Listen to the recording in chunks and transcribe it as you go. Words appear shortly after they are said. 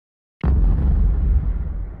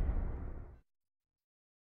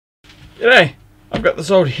G'day! I've got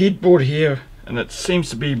this old headboard here and it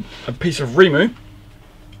seems to be a piece of Rimu.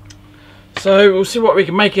 So we'll see what we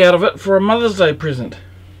can make out of it for a Mother's Day present,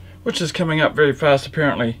 which is coming up very fast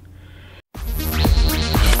apparently.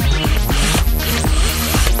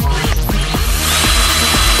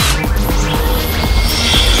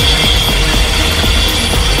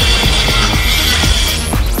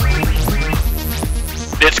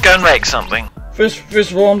 Let's go and make something.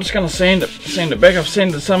 First of all, I'm just going to sand it back. I've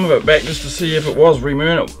sanded some of it back just to see if it was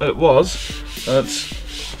Rimu, and it was. So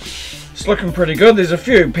it's looking pretty good. There's a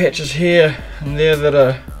few patches here and there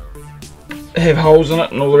that have holes in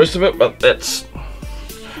it and all the rest of it, but that's,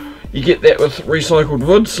 you get that with recycled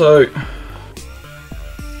wood. So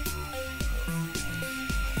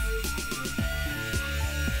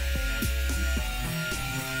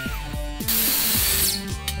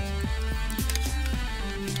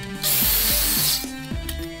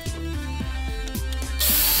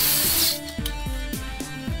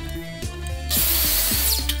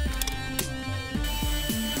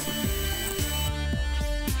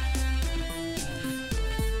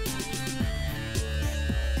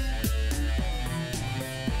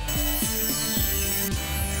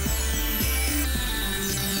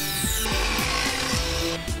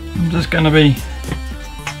I'm just going to be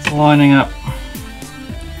lining up,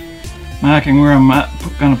 marking where I'm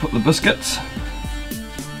going to put the biscuits,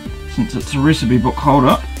 since it's a recipe book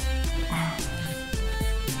holder.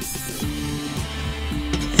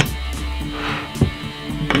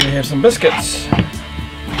 Here we have some biscuits.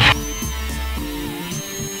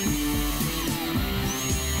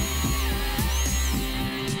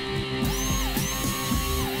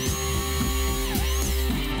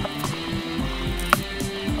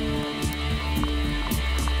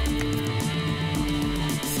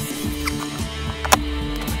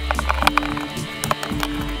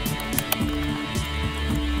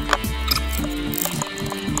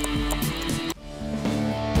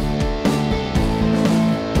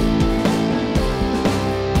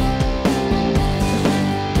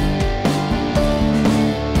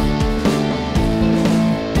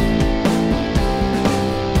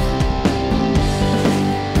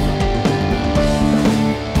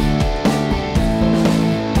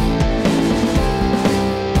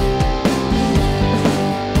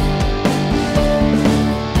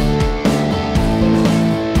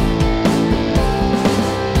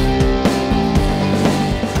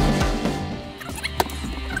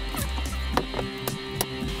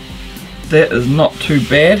 That is not too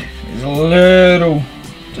bad. There's a little,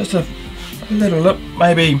 just a little lip,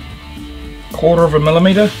 maybe 1/4 of a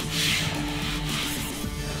millimetre.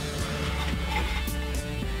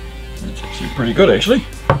 That's actually pretty good actually.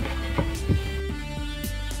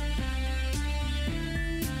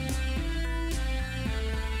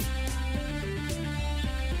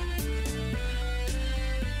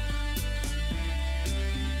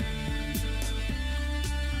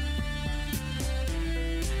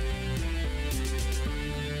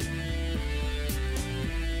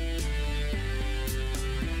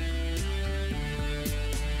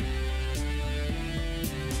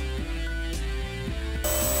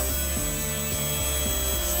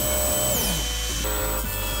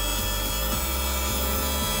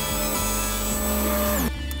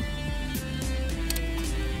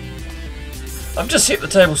 I've just set the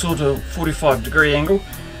table saw to a 45-degree angle,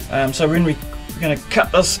 so when we're going to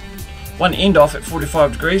cut this one end off at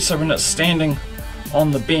 45 degrees, so when it's standing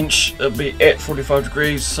on the bench it'll be at 45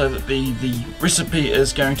 degrees, so that the recipe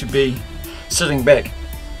is going to be sitting back.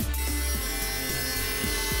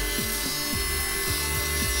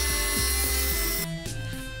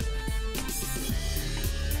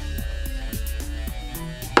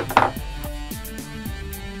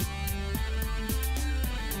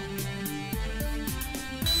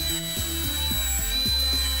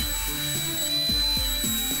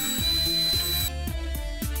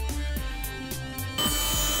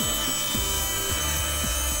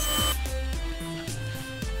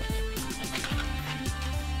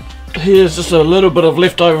 Here's just a little bit of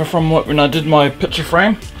leftover from when I did my picture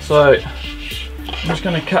frame, so I'm just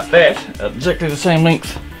going to cut that at exactly the same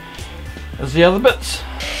length as the other bits.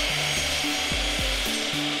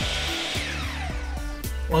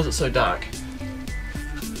 Why is it so dark?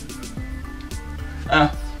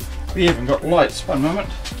 We haven't got lights. One moment.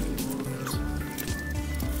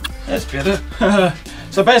 That's better.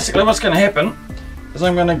 So basically what's going to happen is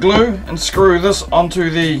I'm going to glue and screw this onto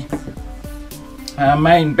the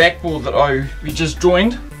main backboard that we just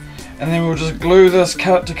joined, and then we'll just glue this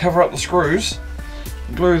to cover up the screws,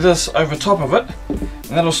 glue this over top of it,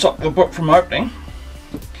 and that'll stop the book from opening,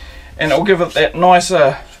 and it'll give it that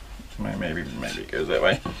nicer, maybe it goes that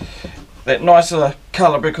way, that nicer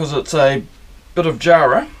colour because it's a bit of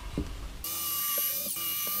Jara.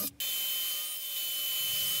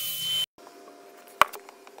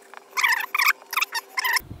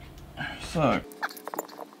 So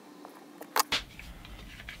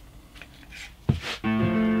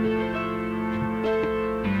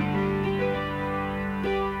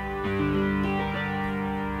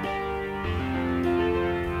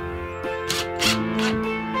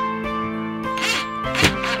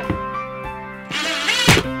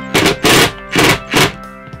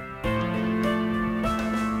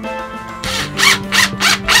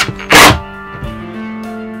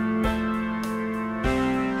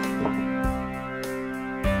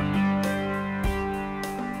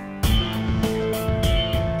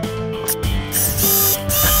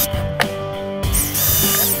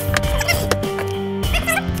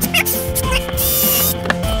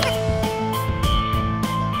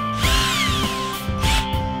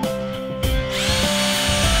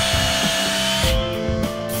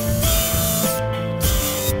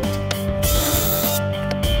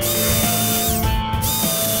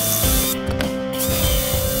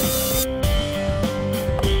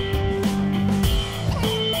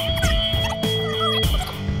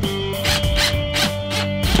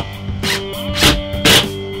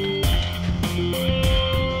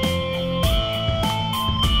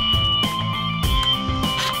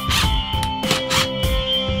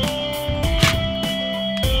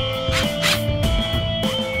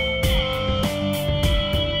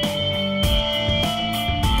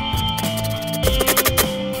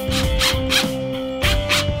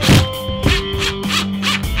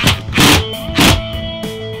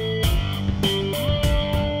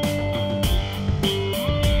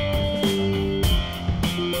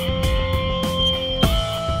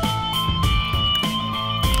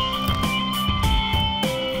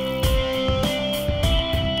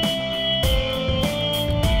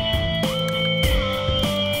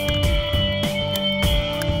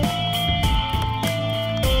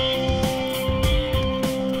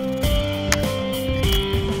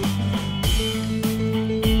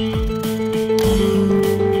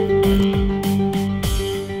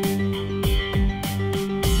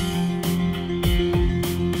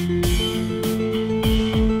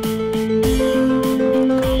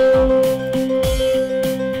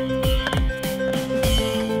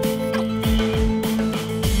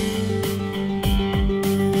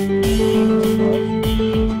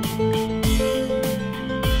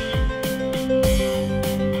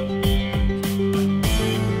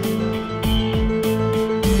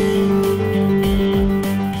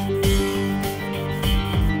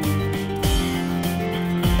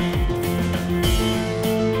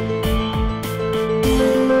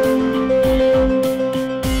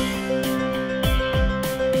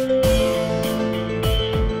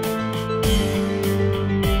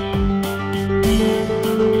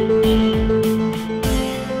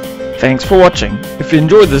thanks for watching. If you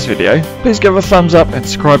enjoyed this video, please give a thumbs up and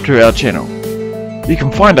subscribe to our channel. You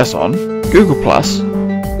can find us on Google+,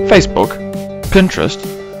 Facebook, Pinterest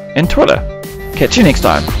and Twitter. Catch you next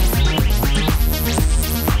time.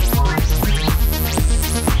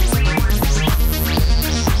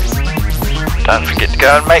 Don't forget to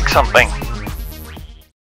go and make something.